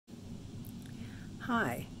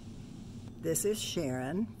Hi, this is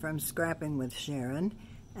Sharon from Scrapping with Sharon,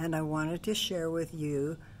 and I wanted to share with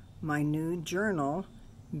you my new journal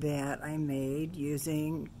that I made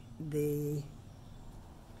using the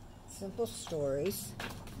Simple Stories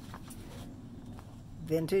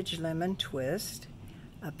Vintage Lemon Twist,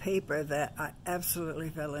 a paper that I absolutely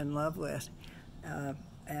fell in love with.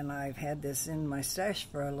 And I've had this in my stash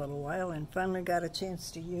for a little while and finally got a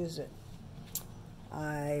chance to use it.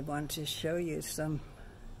 I want to show you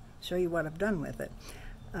what I've done with it.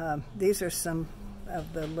 These are some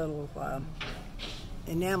of the little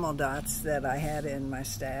enamel dots that I had in my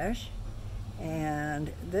stash, and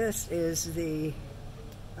this is the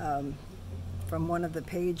from one of the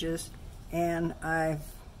pages, and I've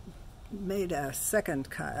made a second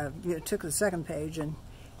took the second page and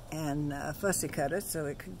fussy cut it so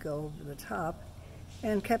it could go over the top,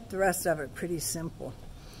 and kept the rest of it pretty simple.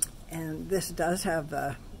 And this does have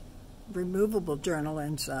a removable journal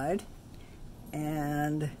inside,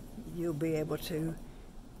 and you'll be able to,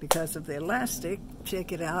 because of the elastic,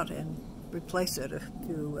 take it out and replace it if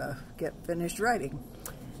you get finished writing.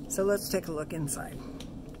 So let's take a look inside.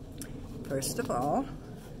 First of all,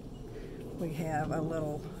 we have a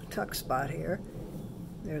little tuck spot here.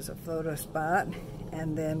 There's a photo spot,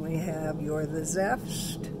 and then we have You're the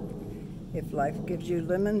Zest, If Life Gives You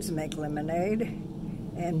Lemons, Make Lemonade,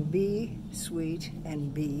 and Be Sweet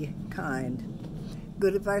and Be Kind.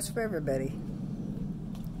 Good advice for everybody.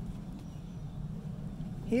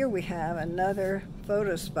 Here we have another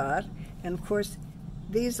photo spot, and of course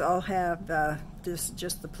these all have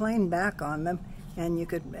just the plain back on them, and you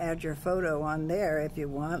could add your photo on there if you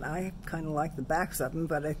want. I kind of like the backs of them,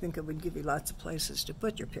 but I think it would give you lots of places to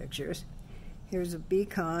put your pictures. Here's a Be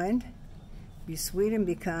Kind, Be Sweet and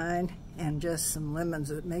Be Kind, and just some lemons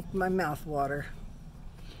that make my mouth water.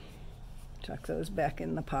 Tuck those back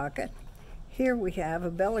in the pocket. Here we have a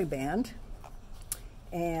belly band,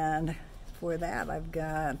 and for that I've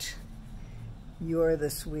got You're the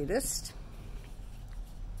Sweetest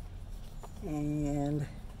and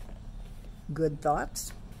Good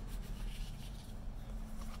Thoughts.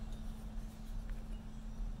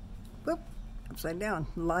 Whoop, upside down.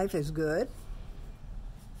 Life is Good.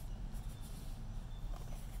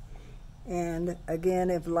 And again,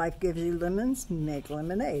 If Life Gives You Lemons, Make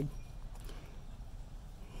Lemonade.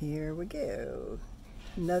 Here we go.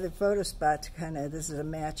 Another photo spot to this is a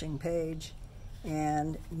matching page.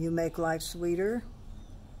 And You Make Life Sweeter.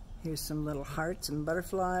 Here's some little hearts and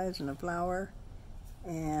butterflies and a flower.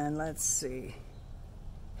 And let's see.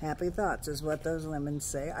 Happy Thoughts is what those lemons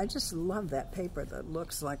say. I just love that paper that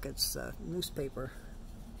looks like it's newspaper.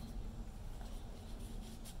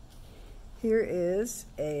 Here is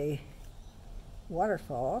a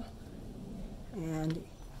waterfall, and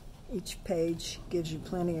each page gives you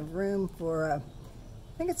plenty of room for I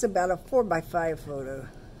think it's about a 4x5 photo.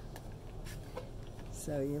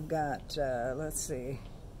 So you've got, let's see,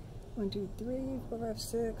 1, 2, 3, 4, 5,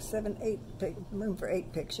 6, 7, 8, room for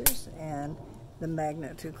 8 pictures, and the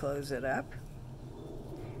magnet to close it up.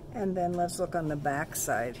 And then let's look on the back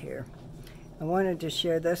side here. I wanted to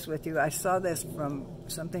share this with you. I saw this from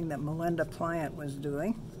something that Plyant was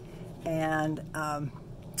doing, and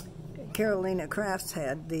KarolinasKrafts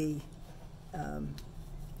had the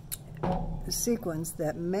sequins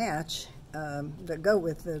that match, that go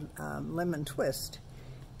with the lemon twist,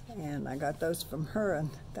 and I got those from her, and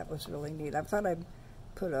that was really neat. I thought I'd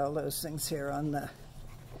put all those things here on the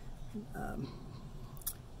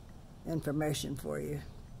information for you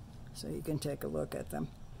so you can take a look at them.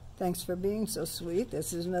 Thanks for being so sweet.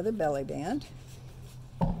 This is another belly band,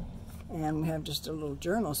 and we have just a little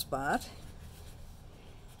journal spot.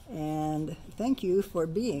 And thank you for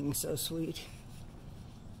being so sweet.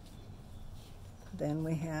 Then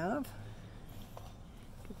we have,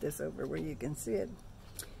 get this over where you can see it.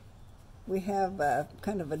 We have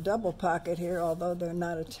kind of a double pocket here, although they're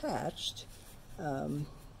not attached.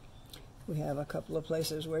 We have a couple of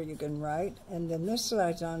places where you can write, and then this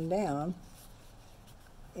slides on down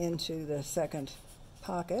into the second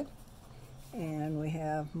pocket, and we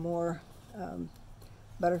have more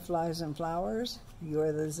butterflies and flowers,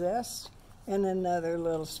 You're the Zest, and another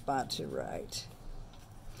little spot to write.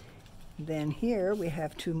 Then here we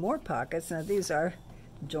have 2 more pockets. Now these are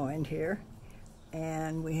joined here,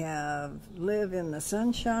 and we have Live in the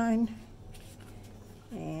Sunshine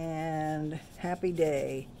and Happy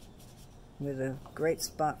Day, with a great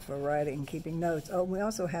spot for writing, keeping notes. Oh, we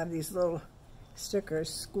also have these little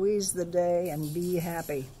stickers, Squeeze the Day and Be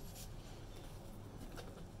Happy.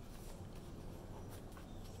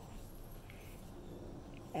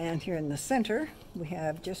 And here in the center, we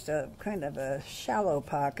have just a kind of a shallow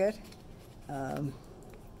pocket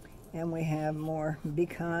And we have more be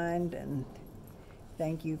kind and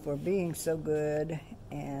thank you for being so good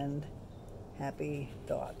and happy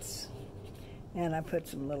thoughts. And I put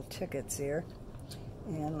some little tickets here.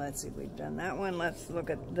 And let's see, we've done that one. Let's look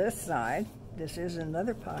at this side. This is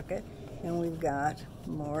another pocket, and we've got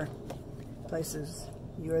more places.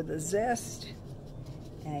 You're the zest,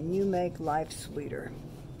 and you make life sweeter.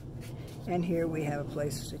 And here we have a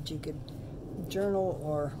place that you could journal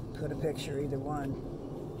or put a picture, either one.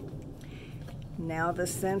 Now the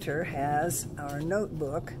center has our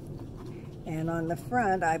notebook, and on the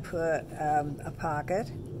front I put a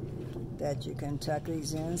pocket that you can tuck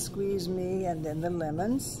these in, squeeze me, and then the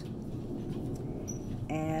lemons.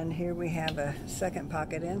 And here we have a second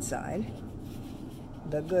pocket inside,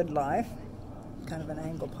 the good life, kind of an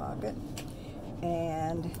angle pocket.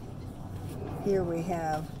 And here we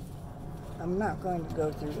have, I'm not going to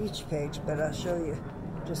go through each page, but I'll show you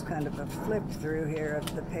just kind of a flip through here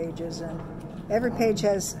of the pages, and every page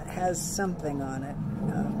has something on it.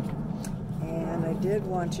 And I did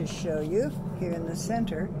want to show you here in the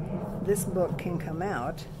center, this book can come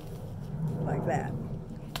out like that,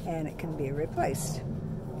 and it can be replaced.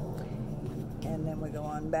 And then we go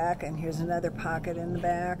on back, and here's another pocket in the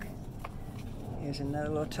back. Here's another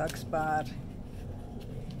little tuck spot.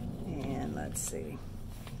 And let's see,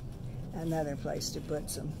 another place to put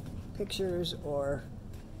some pictures, or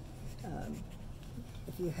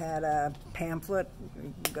if you had a pamphlet,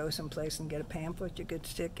 you could go someplace and get a pamphlet you could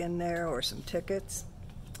stick in there, or some tickets.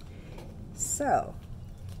 So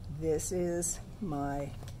this is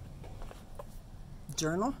my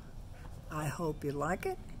journal. I hope you like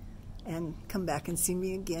it, and come back and see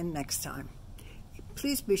me again next time.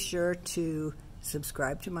 Please be sure to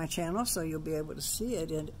subscribe to my channel so you'll be able to see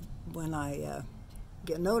it when I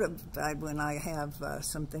get notified when I have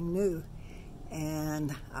something new,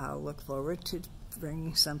 and I'll look forward to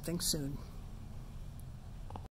bringing something soon.